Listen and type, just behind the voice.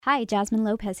Hi, Jasmine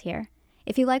Lopez here.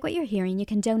 If you like what you're hearing, you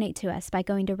can donate to us by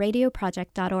going to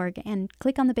radioproject.org and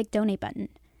click on the big donate button.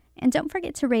 And don't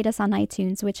forget to rate us on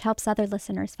iTunes, which helps other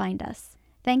listeners find us.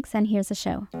 Thanks, and here's the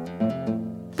show.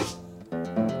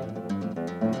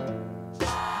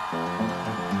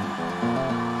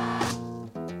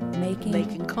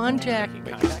 Making contact.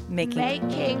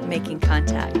 Making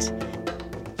contact.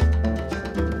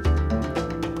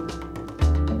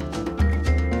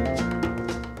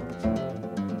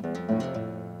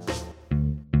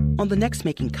 On the next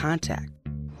Making Contact.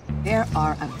 There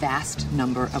are a vast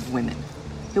number of women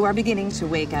who are beginning to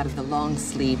wake out of the long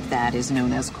sleep that is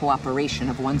known as cooperation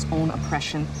of one's own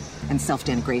oppression and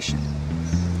self-denigration.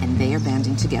 And they are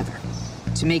banding together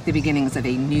to make the beginnings of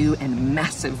a new and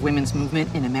massive women's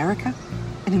movement in America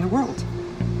and in the world.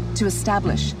 To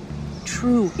establish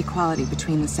true equality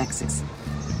between the sexes.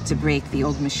 To break the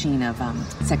old machine of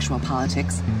sexual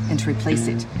politics and to replace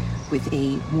it with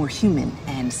a more human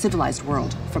and civilized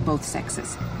world for both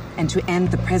sexes, and to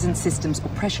end the present system's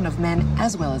oppression of men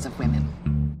as well as of women.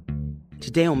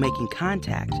 Today on Making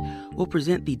Contact, we'll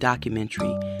present the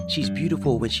documentary She's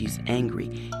Beautiful When She's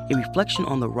Angry, a reflection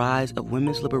on the rise of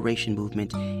women's liberation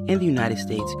movement in the United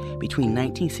States between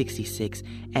 1966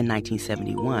 and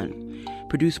 1971,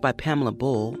 produced by Pamela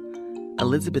Bull,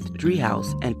 Elizabeth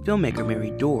Driehaus, and filmmaker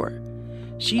Mary Dorr.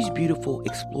 She's Beautiful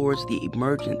explores the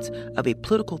emergence of a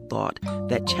political thought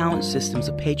that challenged systems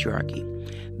of patriarchy.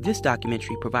 This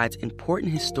documentary provides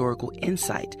important historical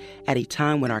insight at a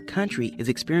time when our country is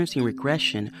experiencing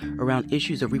regression around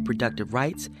issues of reproductive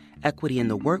rights, equity in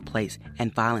the workplace,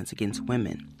 and violence against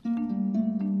women.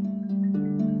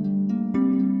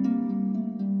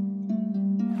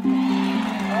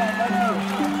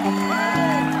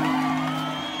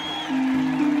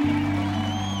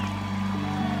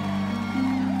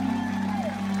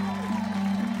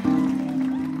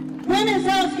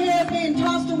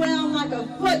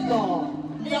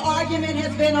 The argument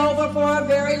has been over for a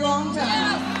very long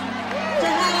time. To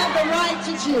have the right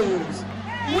to choose.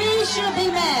 We should be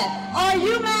mad. Are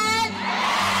you mad?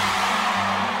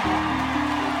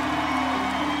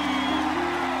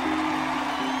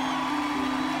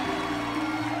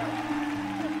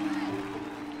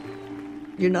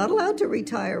 You're not allowed to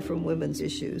retire from women's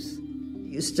issues.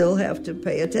 You still have to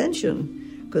pay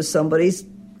attention because somebody's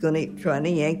trying to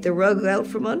yank the rug out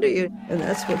from under you, and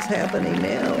that's what's happening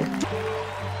now.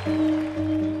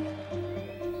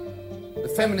 The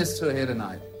feminists who are here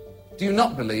tonight do you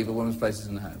not believe a woman's place is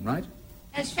in the home, right?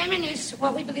 As feminists,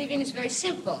 what we believe in is very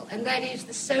simple, and that is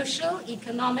the social,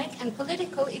 economic, and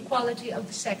political equality of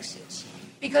the sexes.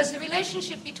 Because the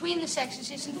relationship between the sexes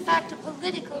is, in fact, a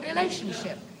political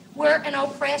relationship. We're an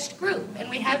oppressed group, and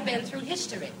we have been through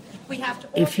history. We have to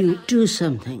If you do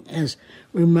something as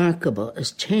remarkable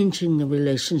as changing the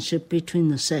relationship between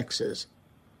the sexes,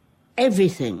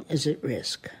 everything is at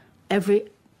risk, every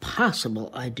possible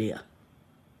idea.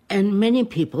 And many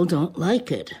people don't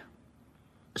like it.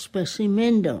 Especially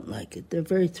men don't like it. They're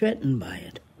very threatened by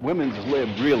it. Women's lib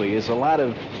really is a lot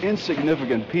of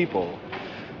insignificant people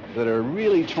that are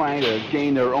really trying to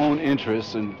gain their own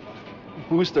interests and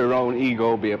boost their own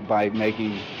ego by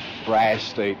making brash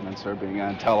statements or being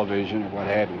on television or what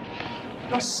have you.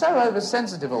 You're so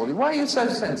oversensitive, Audie. Why are you so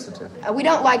sensitive? We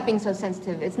don't like being so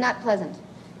sensitive. It's not pleasant.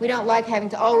 We don't like having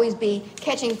to always be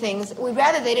catching things. We'd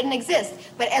rather they didn't exist.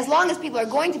 But as long as people are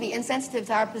going to be insensitive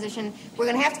to our position, we're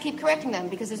going to have to keep correcting them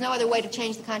because there's no other way to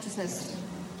change the consciousness.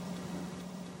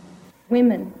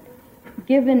 Women,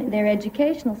 given their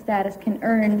educational status, can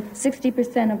earn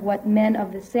 60% of what men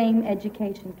of the same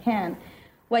education can.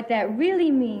 What that really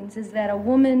means is that a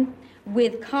woman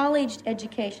with college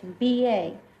education,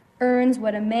 BA, earns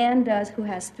what a man does who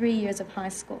has 3 years of high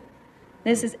school.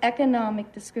 This is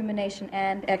economic discrimination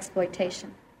and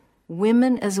exploitation.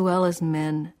 Women as well as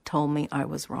men told me I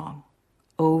was wrong,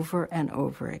 over and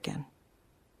over again.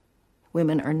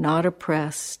 Women are not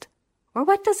oppressed, or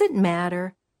what does it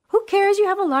matter? Who cares? You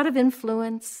have a lot of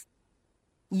influence.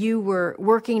 You were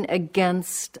working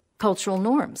against cultural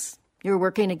norms. You're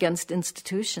working against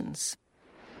institutions.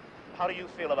 How do you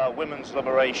feel about women's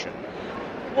liberation?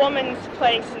 Woman's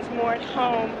place is more at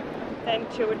home than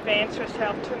to advance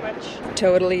herself too much.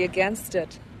 Totally against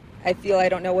it. I feel I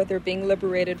don't know what they're being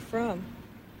liberated from.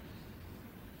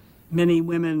 Many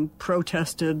women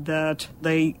protested that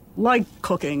they like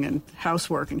cooking and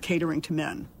housework and catering to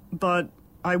men. But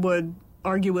I would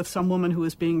argue with some woman who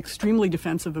was being extremely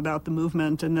defensive about the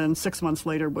movement and then 6 months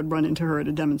later would run into her at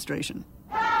a demonstration.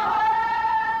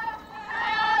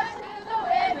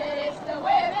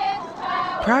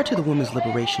 Prior to the women's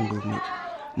liberation movement,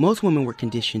 Most women were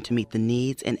conditioned to meet the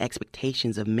needs and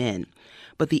expectations of men,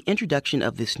 but the introduction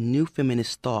of this new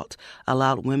feminist thought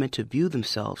allowed women to view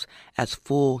themselves as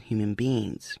full human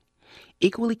beings,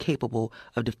 equally capable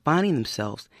of defining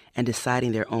themselves and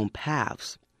deciding their own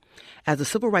paths. As the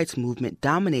civil rights movement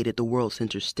dominated the world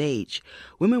center stage,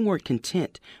 women weren't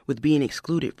content with being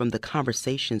excluded from the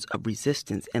conversations of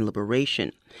resistance and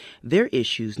liberation. Their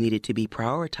issues needed to be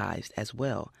prioritized as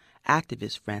well.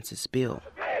 Activist Frances Beale.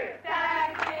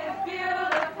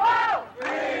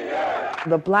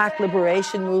 The Black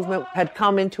liberation movement had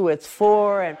come into its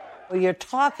fore, and you're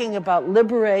talking about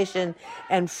liberation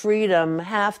and freedom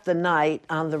half the night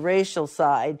on the racial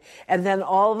side, and then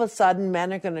all of a sudden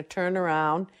men are going to turn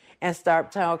around and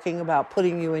start talking about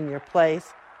putting you in your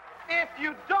place. If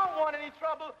you don't want any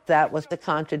trouble... That was the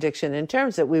contradiction in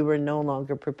terms that we were no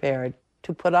longer prepared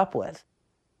to put up with.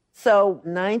 So,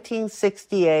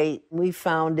 1968, we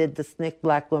founded the SNCC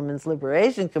Black Women's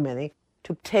Liberation Committee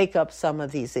to take up some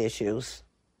of these issues.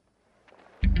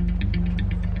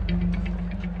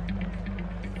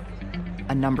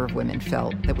 A number of women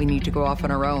felt that we need to go off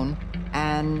on our own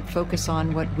and focus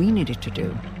on what we needed to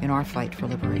do in our fight for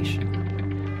liberation.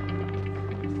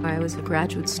 I was a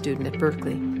graduate student at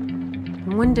Berkeley.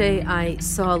 And one day I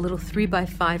saw a little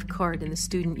 3x5 card in the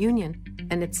student union,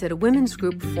 and it said a women's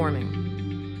group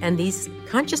forming. And these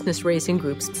consciousness-raising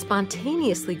groups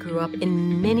spontaneously grew up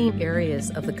in many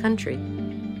areas of the country.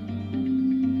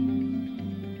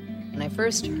 When I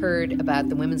first heard about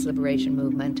the women's liberation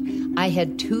movement, I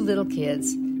had 2 little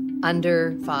kids,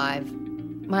 under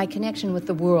 5. My connection with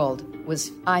the world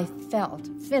was, I felt,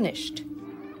 finished.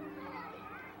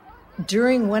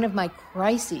 During one of my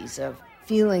crises of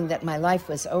feeling that my life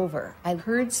was over, I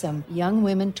heard some young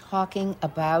women talking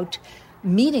about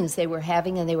meetings they were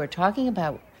having, and they were talking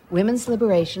about women's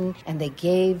liberation, and they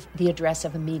gave the address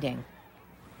of a meeting.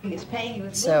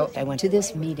 So I went to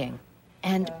this meeting,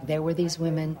 and there were these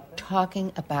women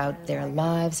talking about their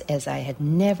lives as I had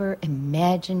never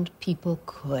imagined people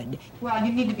could. Well,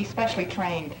 you need to be specially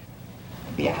trained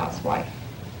to be a housewife.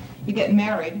 You get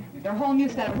married, there are a whole new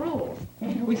set of rules.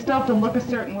 We still have to look a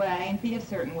certain way and be a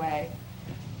certain way,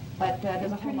 but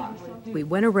there's a whole lot more to do. We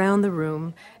went around the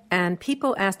room, and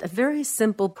people asked a very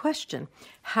simple question.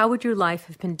 How would your life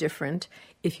have been different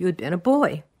if you had been a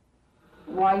boy?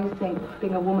 Why you think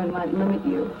being a woman might limit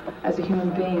you as a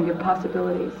human being, your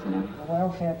possibilities, you know?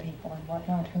 Welfare people and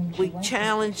whatnot. We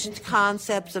challenged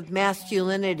concepts of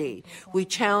masculinity. We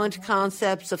challenged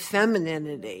concepts of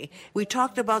femininity. We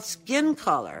talked about skin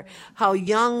color, how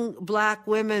young black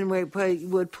women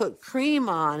would put cream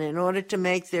on in order to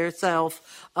make themselves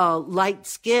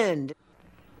light-skinned.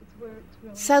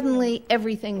 Suddenly,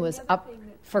 everything was up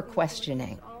for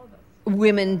questioning.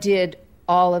 Women did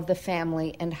all of the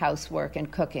family and housework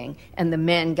and cooking, and the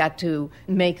men got to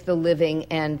make the living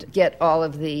and get all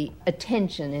of the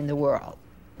attention in the world.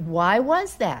 Why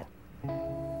was that?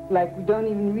 Like, we don't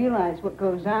even realize what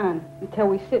goes on until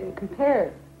we sit and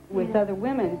compare with other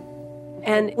women.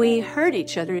 And we heard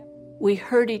each other. We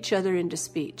heard each other into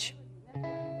speech.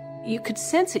 You could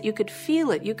sense it. You could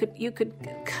feel it. You could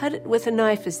cut it with a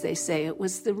knife, as they say.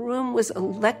 The room was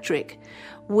electric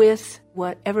with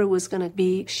whatever was going to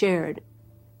be shared.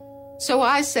 So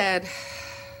I said,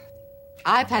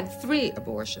 I've had 3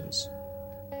 abortions,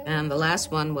 and the last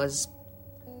one was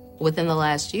within the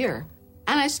last year.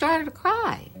 And I started to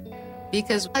cry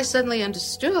because I suddenly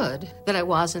understood that I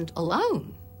wasn't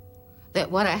alone,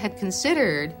 that what I had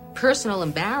considered personal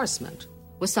embarrassment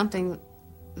was something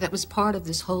that was part of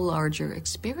this whole larger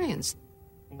experience.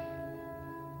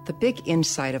 The big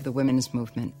insight of the women's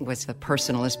movement was that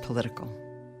personal is political.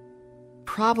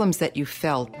 Problems that you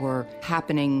felt were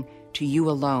happening to you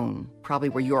alone probably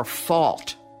were your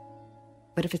fault.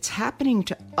 But if it's happening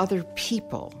to other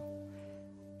people,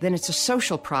 then it's a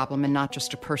social problem and not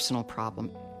just a personal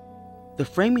problem. The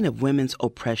framing of women's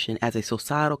oppression as a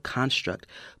societal construct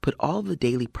put all the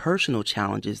daily personal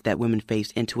challenges that women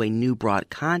faced into a new broad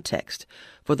context.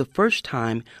 For the first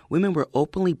time, women were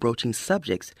openly broaching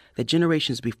subjects that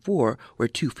generations before were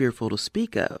too fearful to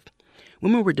speak of.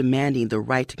 Women were demanding the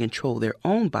right to control their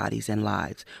own bodies and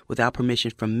lives without permission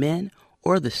from men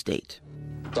or the state.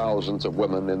 Thousands of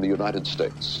women in the United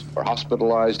States are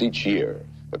hospitalized each year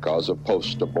because of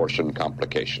post-abortion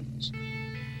complications.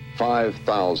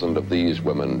 5,000 of these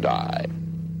women die.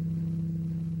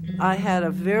 I had a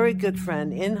very good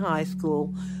friend in high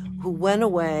school who went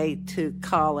away to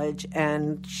college,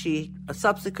 and she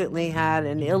subsequently had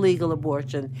an illegal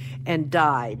abortion and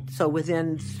died. So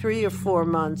within 3 or 4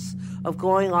 months of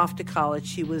going off to college,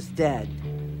 she was dead.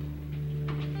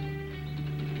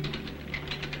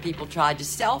 People tried to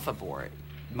self-abort.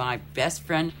 My best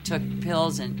friend took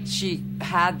pills, and she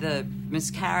had the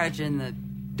miscarriage in the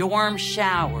dorm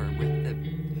shower with the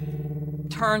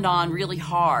turned on really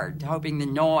hard, hoping the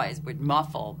noise would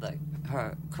muffle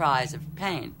her cries of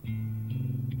pain.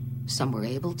 Some were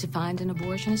able to find an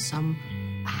abortion. Some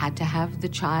had to have the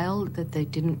child that they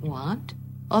didn't want.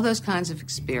 All those kinds of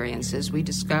experiences we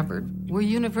discovered were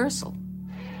universal.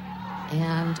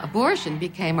 And abortion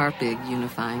became our big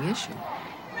unifying issue.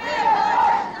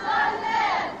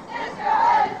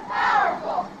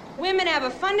 Women have a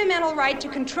fundamental right to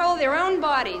control their own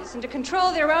bodies and to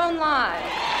control their own lives.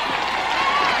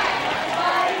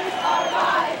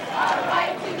 Bodies, our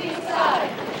right to decide.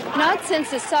 Not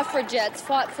since the suffragettes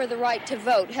fought for the right to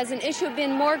vote has an issue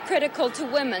been more critical to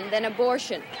women than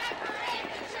abortion.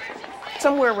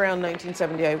 Somewhere around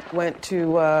 1970, I went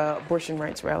to an abortion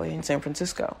rights rally in San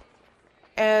Francisco.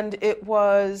 And it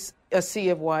was a sea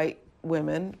of white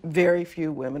women, very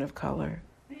few women of color.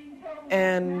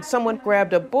 And someone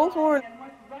grabbed a bullhorn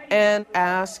and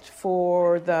asked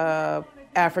for the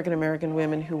African-American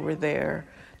women who were there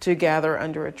to gather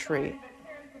under a tree.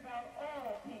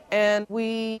 And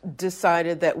we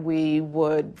decided that we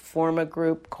would form a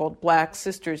group called Black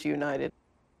Sisters United.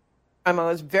 I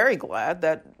was very glad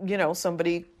that,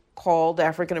 somebody called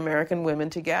African-American women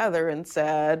together and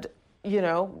said,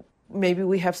 maybe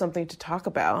we have something to talk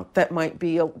about that might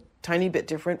be a tiny bit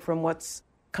different from what's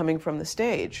coming from the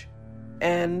stage.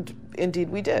 And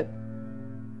indeed we did.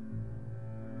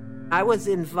 I was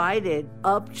invited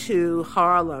up to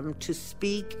Harlem to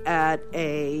speak at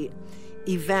an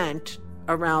event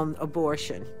around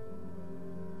abortion.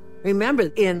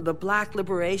 Remember, in the Black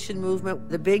liberation movement,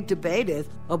 the big debate is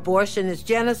abortion is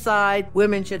genocide,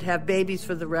 women should have babies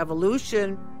for the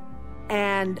revolution.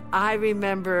 And I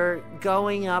remember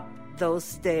going up those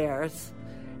stairs,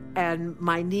 and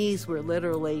my knees were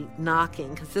literally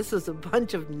knocking, because this was a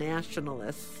bunch of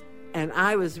nationalists, and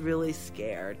I was really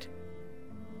scared.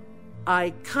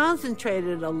 I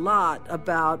concentrated a lot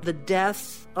about the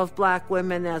deaths of Black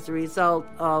women as a result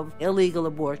of illegal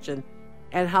abortion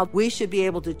and how we should be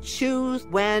able to choose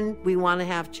when we want to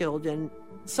have children.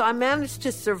 So I managed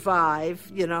to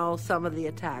survive, some of the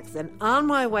attacks. And on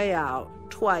my way out,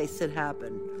 twice it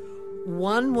happened.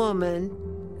 One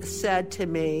woman said to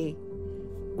me,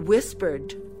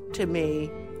 whispered to me,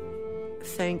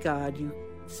 "Thank God you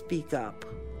speak up.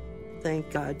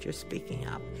 Thank God you're speaking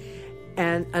up."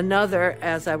 And another,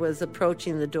 as I was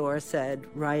approaching the door, said,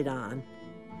 "Right on.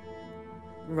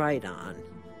 Right on."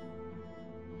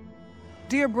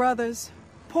 Dear brothers,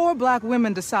 poor Black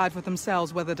women decide for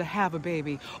themselves whether to have a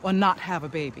baby or not have a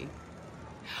baby.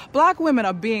 Black women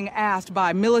are being asked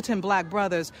by militant Black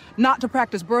brothers not to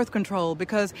practice birth control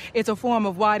because it's a form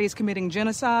of whiteys committing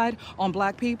genocide on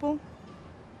Black people.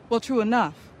 Well, true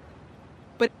enough.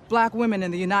 But Black women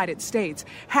in the United States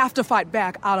have to fight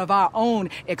back out of our own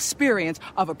experience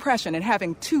of oppression, and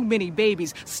having too many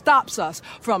babies stops us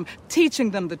from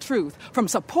teaching them the truth, from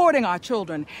supporting our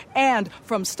children, and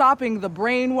from stopping the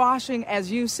brainwashing,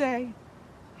 as you say,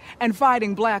 and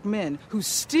fighting Black men who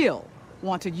still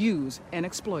want to use and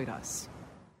exploit us.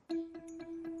 It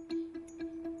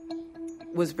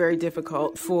was very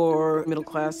difficult for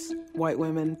middle-class white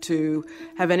women to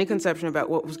have any conception about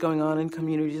what was going on in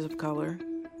communities of color.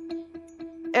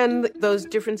 And those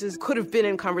differences could have been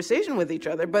in conversation with each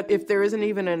other, but if there isn't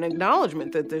even an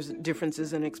acknowledgement that there's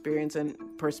differences in experience and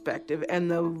perspective, and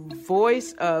the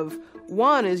voice of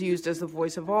one is used as the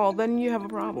voice of all, then you have a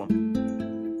problem.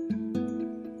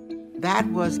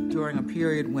 That was during a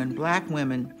period when Black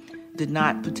women did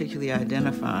not particularly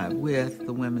identify with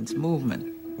the women's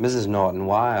movement. Mrs. Norton,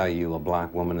 why are you, a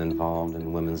Black woman, involved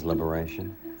in women's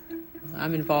liberation?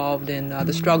 I'm involved in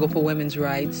the struggle for women's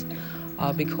rights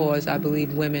because I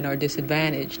believe women are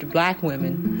disadvantaged. Black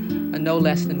women are no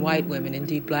less than white women.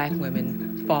 Indeed, Black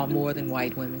women far more than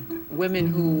white women. Women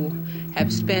who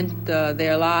have spent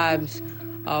their lives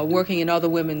working in other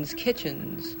women's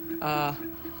kitchens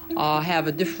have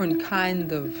a different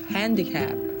kind of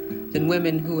handicap than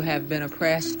women who have been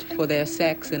oppressed for their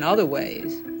sex in other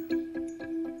ways.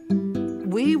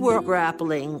 We were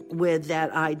grappling with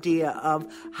that idea of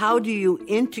how do you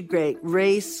integrate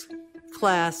race,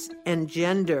 class, and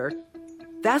gender.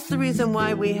 That's the reason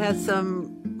why we had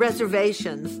some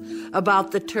reservations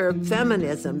about the term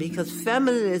feminism, because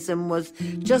feminism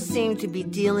just seemed to be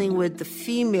dealing with the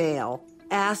female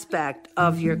aspect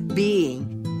of your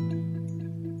being.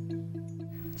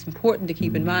 It's important to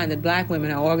keep in mind that Black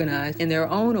women are organized in their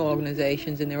own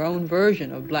organizations, in their own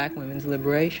version of Black women's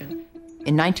liberation.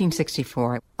 In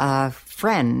 1964, a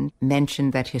friend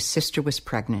mentioned that his sister was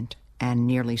pregnant and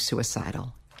nearly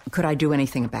suicidal. Could I do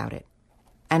anything about it?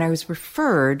 And I was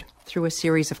referred through a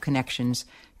series of connections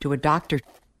to a doctor.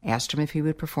 Asked him if he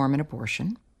would perform an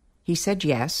abortion. He said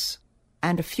yes.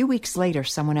 And a few weeks later,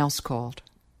 someone else called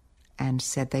and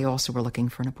said they also were looking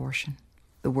for an abortion.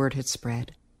 The word had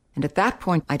spread. And at that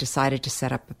point, I decided to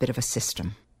set up a bit of a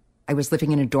system. I was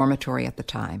living in a dormitory at the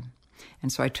time.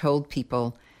 And so I told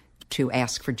people to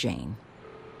ask for Jane.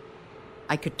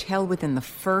 I could tell within the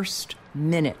first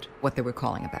minute what they were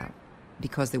calling about,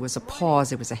 because there was a pause,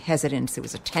 there was a hesitance, there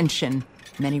was a tension.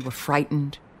 Many were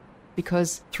frightened,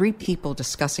 because 3 people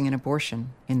discussing an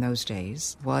abortion in those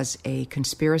days was a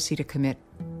conspiracy to commit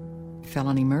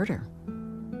felony murder.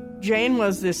 Jane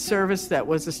was this service that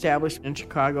was established in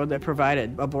Chicago that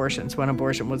provided abortions when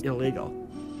abortion was illegal.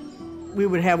 We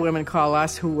would have women call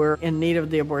us who were in need of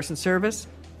the abortion service.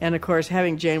 And of course,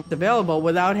 having Jane available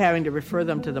without having to refer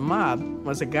them to the mob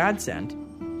was a godsend.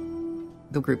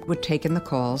 The group would take in the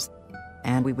calls,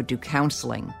 and we would do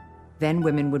counseling. Then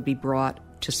women would be brought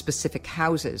to specific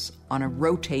houses on a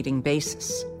rotating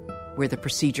basis where the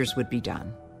procedures would be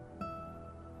done.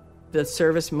 The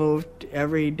service moved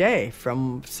every day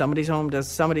from somebody's home to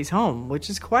somebody's home, which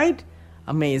is quite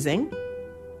amazing.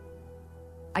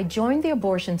 I joined the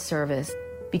abortion service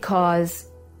because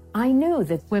I knew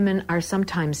that women are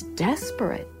sometimes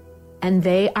desperate and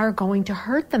they are going to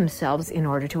hurt themselves in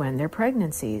order to end their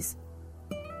pregnancies.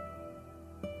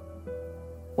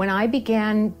 When I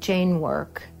began Jane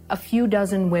work, a few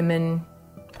dozen women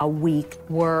a week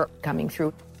were coming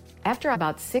through. After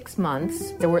about 6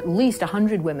 months, there were at least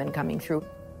 100 women coming through.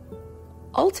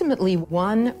 Ultimately,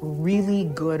 one really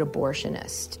good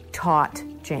abortionist taught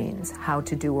Janes how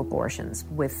to do abortions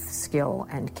with skill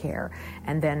and care,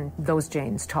 and then those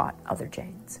Janes taught other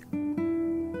Janes.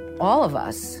 All of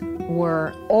us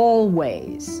were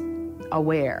always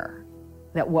aware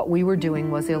that what we were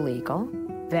doing was illegal,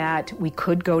 that we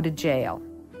could go to jail.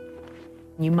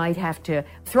 You might have to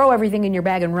throw everything in your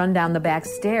bag and run down the back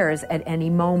stairs at any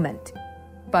moment.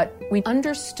 But we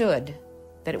understood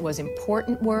that it was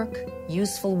important work,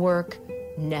 useful work,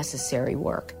 necessary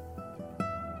work.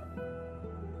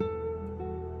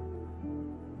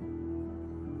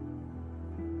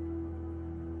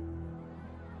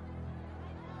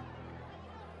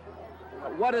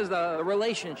 What is the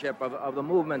relationship of the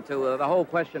movement to the whole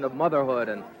question of motherhood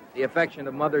and the affection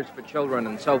of mothers for children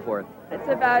and so forth? It's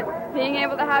about being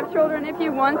able to have children if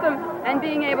you want them and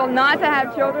being able not to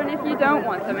have children if you don't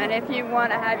want them. And if you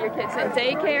want to have your kids in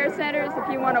daycare centers, if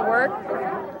you want to work,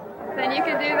 then you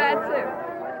can do that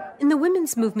too. In the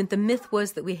women's movement, the myth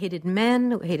was that we hated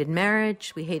men, we hated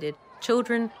marriage, we hated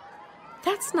children.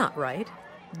 That's not right.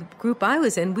 The group I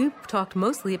was in, we talked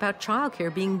mostly about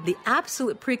childcare being the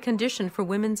absolute precondition for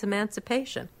women's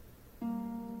emancipation.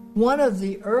 One of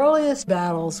the earliest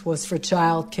battles was for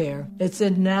child care. It's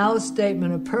in Now's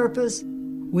statement of purpose.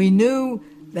 We knew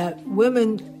that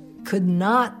women could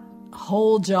not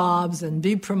hold jobs and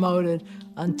be promoted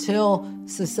until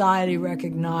society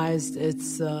recognized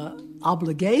its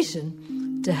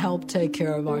obligation to help take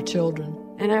care of our children.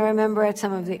 And I remember at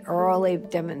some of the early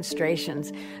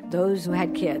demonstrations, those who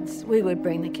had kids, we would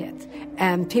bring the kids.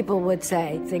 And people would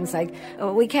say things like,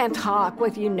 oh, we can't talk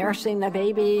with you nursing the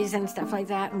babies and stuff like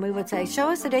that. And we would say, show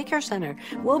us the daycare center.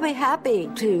 We'll be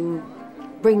happy to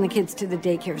bring the kids to the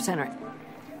daycare center.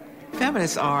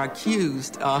 Feminists are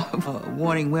accused of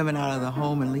wanting women out of the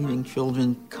home and leaving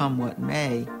children come what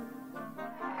may.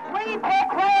 We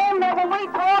proclaim that when we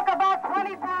talk about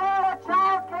 24-hour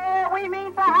child care, we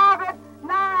mean to have it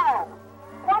now.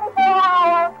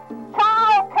 24-hour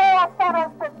child care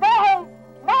centers today.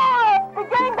 Now,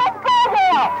 begin the school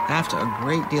year. After a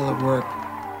great deal of work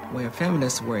where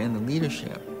feminists were in the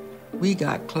leadership, we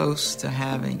got close to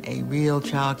having a real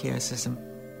child care system.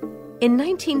 In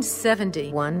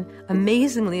 1971,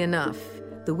 amazingly enough,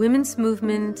 the women's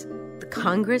movement, the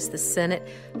Congress, the Senate,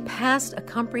 passed a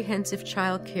comprehensive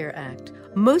Child Care Act.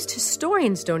 Most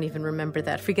historians don't even remember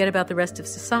that. Forget about the rest of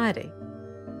society.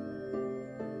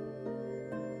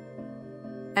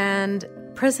 And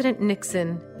President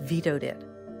Nixon vetoed it.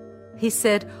 He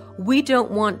said, we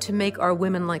don't want to make our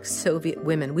women like Soviet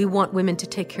women. We want women to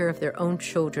take care of their own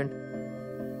children.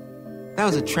 That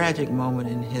was a tragic moment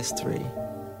in history,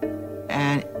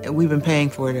 and we've been paying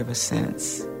for it ever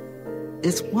since.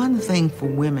 It's one thing for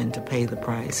women to pay the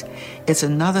price. It's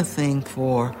another thing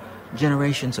for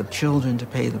generations of children to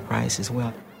pay the price as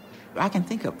well. I can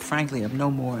think of, frankly, of no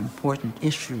more important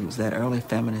issues that early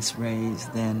feminists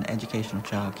raised than educational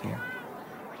child care.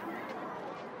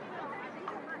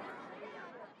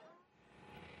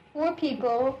 Poor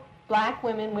people, black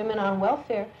women, women on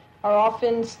welfare, are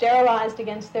often sterilized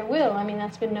against their will. I mean,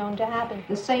 that's been known to happen.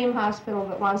 The same hospital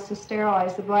that wants to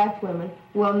sterilize the black women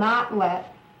will not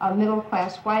let a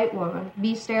middle-class white woman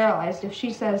be sterilized. If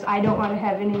she says, I don't want to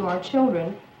have any more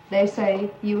children, they say,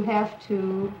 you have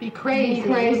to be crazy.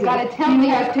 You've got to tell me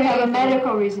you have to have a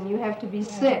medical reason. You have to be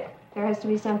sick. There has to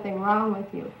be something wrong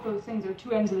with you. Those things are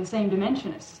two ends of the same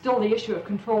dimension. It's still the issue of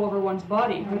control over one's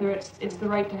body, whether it's the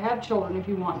right to have children if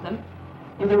you want them,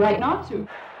 or the right not to.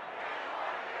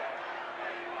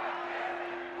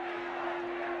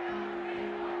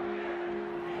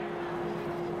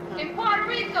 In Puerto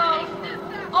Rico,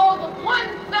 over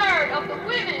 1/3 of the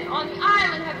women on the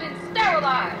island have been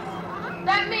sterilized.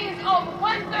 That means over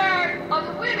 1/3 of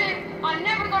the women are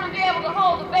never going to be able to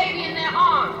hold the baby in their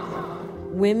arms.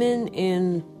 Women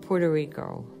in Puerto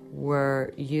Rico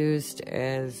were used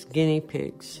as guinea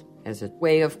pigs, as a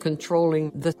way of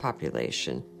controlling the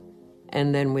population.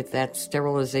 And then with that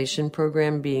sterilization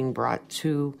program being brought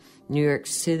to New York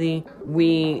City,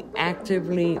 we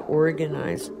actively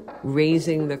organized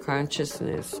raising the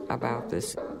consciousness about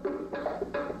this.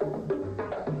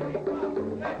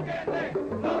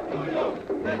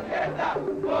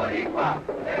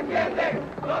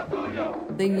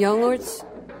 The Young Lords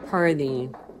Party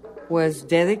was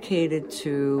dedicated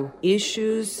to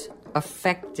issues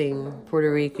affecting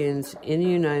Puerto Ricans in the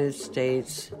United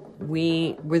States.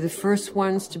 We were the first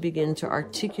ones to begin to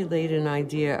articulate an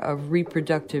idea of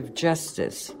reproductive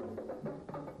justice.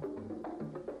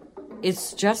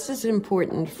 It's just as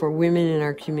important for women in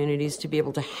our communities to be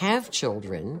able to have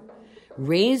children,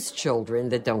 raise children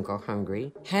that don't go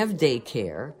hungry, have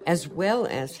daycare, as well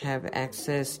as have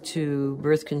access to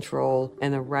birth control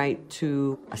and the right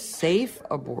to a safe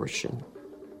abortion.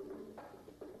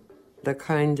 The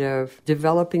kind of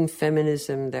developing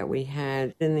feminism that we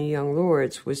had in the Young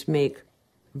Lords was make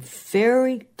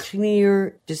very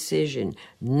clear decision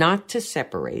not to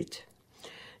separate,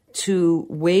 to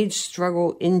wage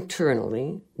struggle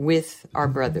internally with our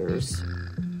brothers.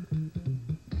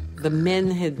 The men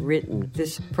had written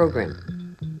this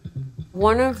program.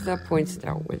 One of the points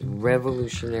dealt with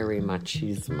revolutionary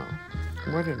machismo.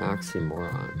 What an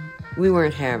oxymoron. We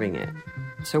weren't having it.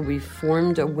 So we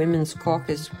formed a women's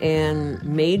caucus and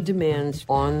made demands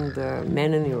on the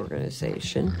men in the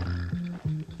organization.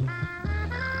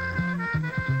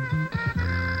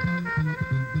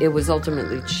 It was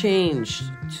ultimately changed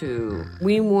to,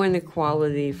 we want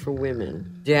equality for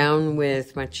women, down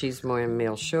with machismo and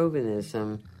male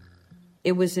chauvinism.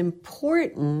 It was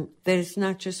important that it's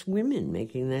not just women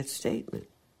making that statement.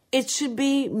 It should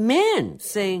be men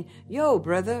saying, yo,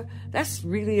 brother, that's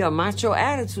really a macho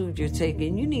attitude you're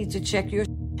taking. You need to check your...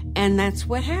 And that's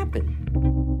what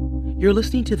happened. You're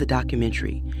listening to the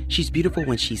documentary, She's Beautiful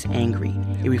When She's Angry,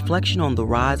 a reflection on the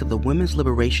rise of the women's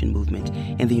liberation movement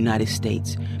in the United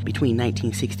States between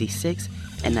 1966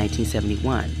 and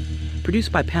 1971.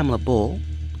 Produced by Pamela Bull,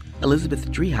 Elizabeth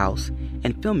Driehaus,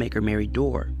 and filmmaker Mary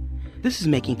Dorr. This is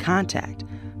Making Contact.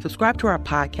 Subscribe to our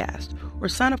podcast or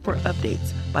sign up for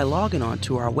updates by logging on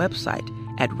to our website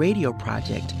at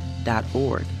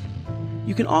radioproject.org.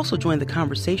 You can also join the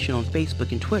conversation on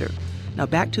Facebook and Twitter. Now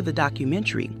back to the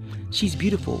documentary, She's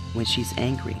Beautiful When She's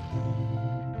Angry.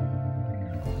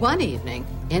 One evening,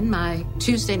 in my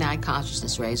Tuesday night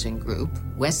consciousness raising group,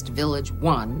 West Village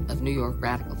 1 of New York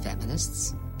Radical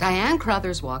Feminists, Diane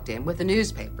Crothers walked in with a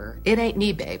newspaper, It Ain't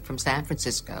Me Babe, from San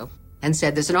Francisco, and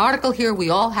said, there's an article here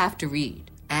we all have to read.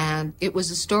 And it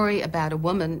was a story about a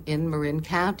woman in Marin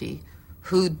County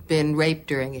who'd been raped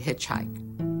during a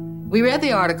hitchhike. We read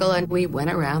the article and we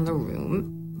went around the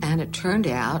room, and it turned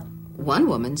out one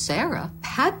woman, Sarah,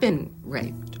 had been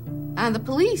raped. And the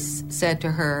police said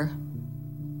to her,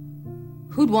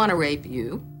 who'd want to rape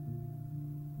you?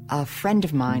 A friend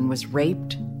of mine was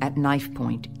raped at knife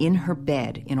point in her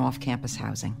bed in off-campus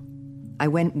housing. I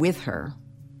went with her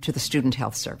to the Student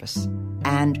Health Service,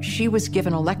 and she was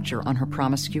given a lecture on her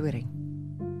promiscuity.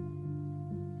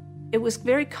 It was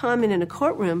very common in a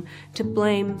courtroom to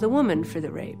blame the woman for the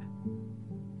rape.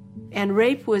 And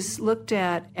rape was looked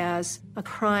at as a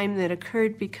crime that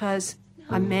occurred because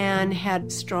a man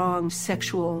had strong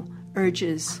sexual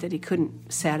urges that he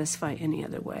couldn't satisfy any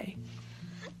other way.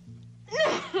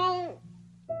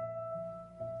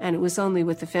 And it was only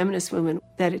with the feminist movement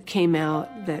that it came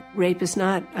out that rape is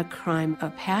not a crime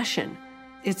of passion.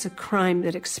 It's a crime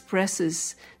that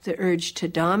expresses the urge to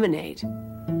dominate.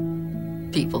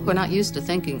 People who are not used to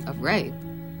thinking of rape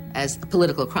as a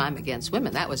political crime against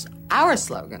women. That was our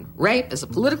slogan. Rape is a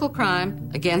political crime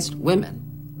against women.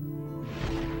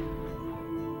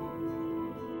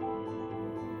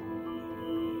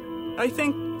 I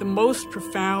think the most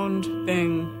profound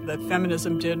thing that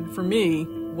feminism did for me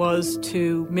was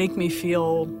to make me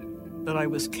feel that I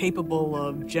was capable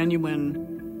of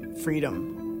genuine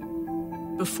freedom.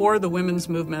 Before the women's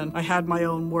movement, I had my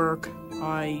own work.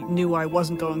 I knew I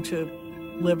wasn't going to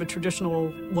live a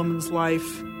traditional woman's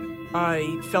life.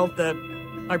 I felt that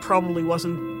I probably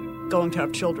wasn't going to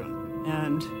have children.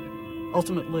 And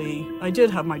ultimately, I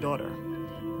did have my daughter.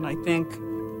 And I think,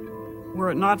 were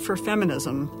it not for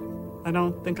feminism, I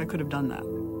don't think I could have done that.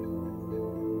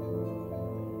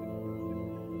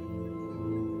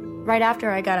 Right after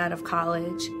I got out of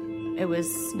college, it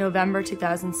was November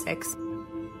 2006,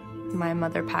 my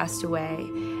mother passed away,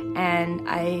 and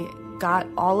I got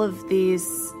all of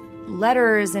these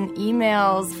letters and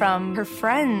emails from her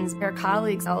friends, her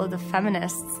colleagues, all of the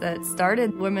feminists that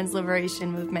started the women's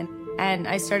liberation movement. And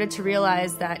I started to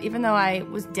realize that even though I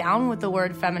was down with the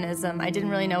word feminism, I didn't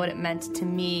really know what it meant to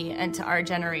me and to our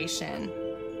generation.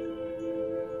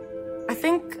 I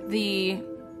think the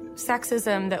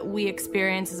sexism that we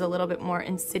experience is a little bit more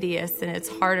insidious, and it's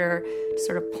harder to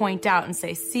sort of point out and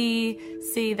say, see,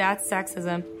 that's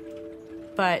sexism.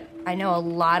 But I know a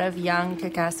lot of young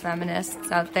kick-ass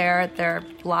feminists out there. They're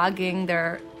blogging,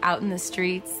 they're out in the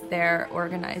streets, they're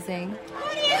organizing.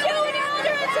 What do you do when you're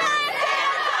under attack?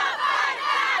 Stand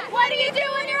up! What do you do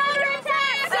when you're under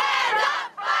attack? Stand up!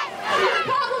 The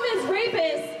problem is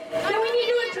rapists, and we need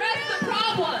to address the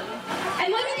problem.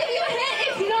 And let me give you a hint,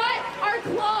 it's not our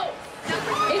clothes.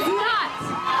 It's not.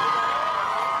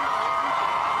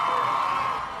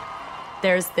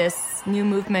 There's this new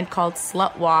movement called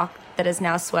Slut Walk that has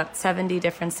now swept 70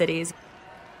 different cities.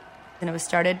 And it was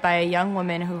started by a young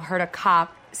woman who heard a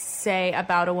cop say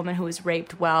about a woman who was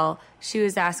raped, well, she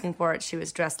was asking for it, she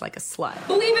was dressed like a slut.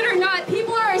 Believe it or not,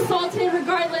 people are assaulted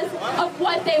regardless of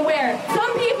what they wear.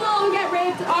 Some people who get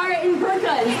raped are in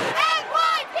burqas.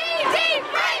 NYPD,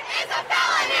 rape is a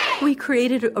felony! We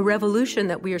created a revolution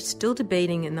that we are still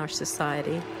debating in our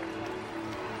society.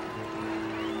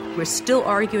 We're still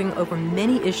arguing over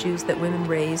many issues that women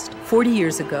raised 40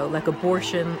 years ago, like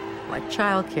abortion, like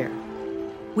childcare.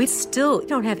 We still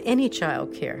don't have any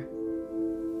childcare.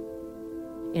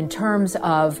 In terms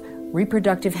of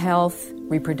reproductive health,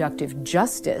 reproductive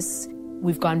justice,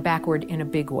 we've gone backward in a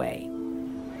big way.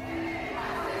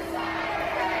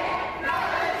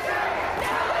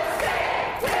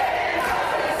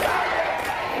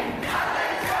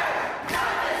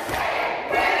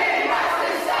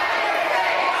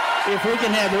 If we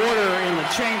can have order in the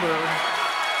chamber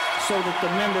so that the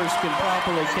members can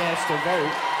properly cast their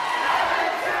vote.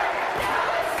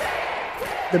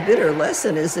 The bitter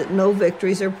lesson is that no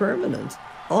victories are permanent.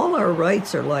 All our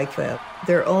rights are like that.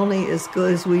 They're only as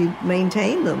good as we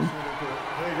maintain them. This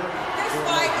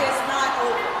fight is not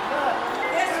over.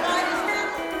 This fight is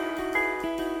not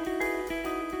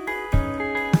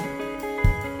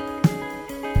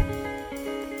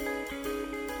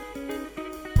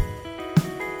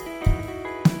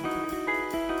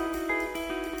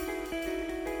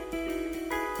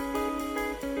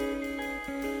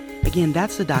Again,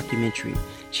 that's the documentary,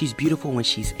 She's Beautiful When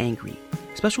She's Angry.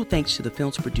 Special thanks to the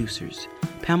film's producers,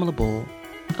 Pamela Bull,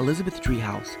 Elizabeth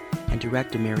Driehaus, and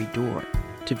director Mary Dorr.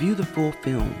 To view the full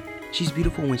film, She's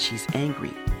Beautiful When She's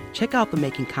Angry, check out the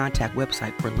Making Contact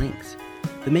website for links.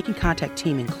 The Making Contact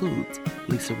team includes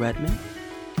Lisa Redmond,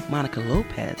 Monica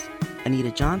Lopez,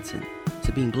 Anita Johnson,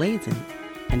 Sabine Blazin,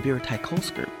 and Vera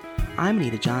Tykowsker. I'm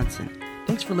Anita Johnson.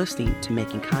 Thanks for listening to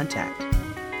Making Contact.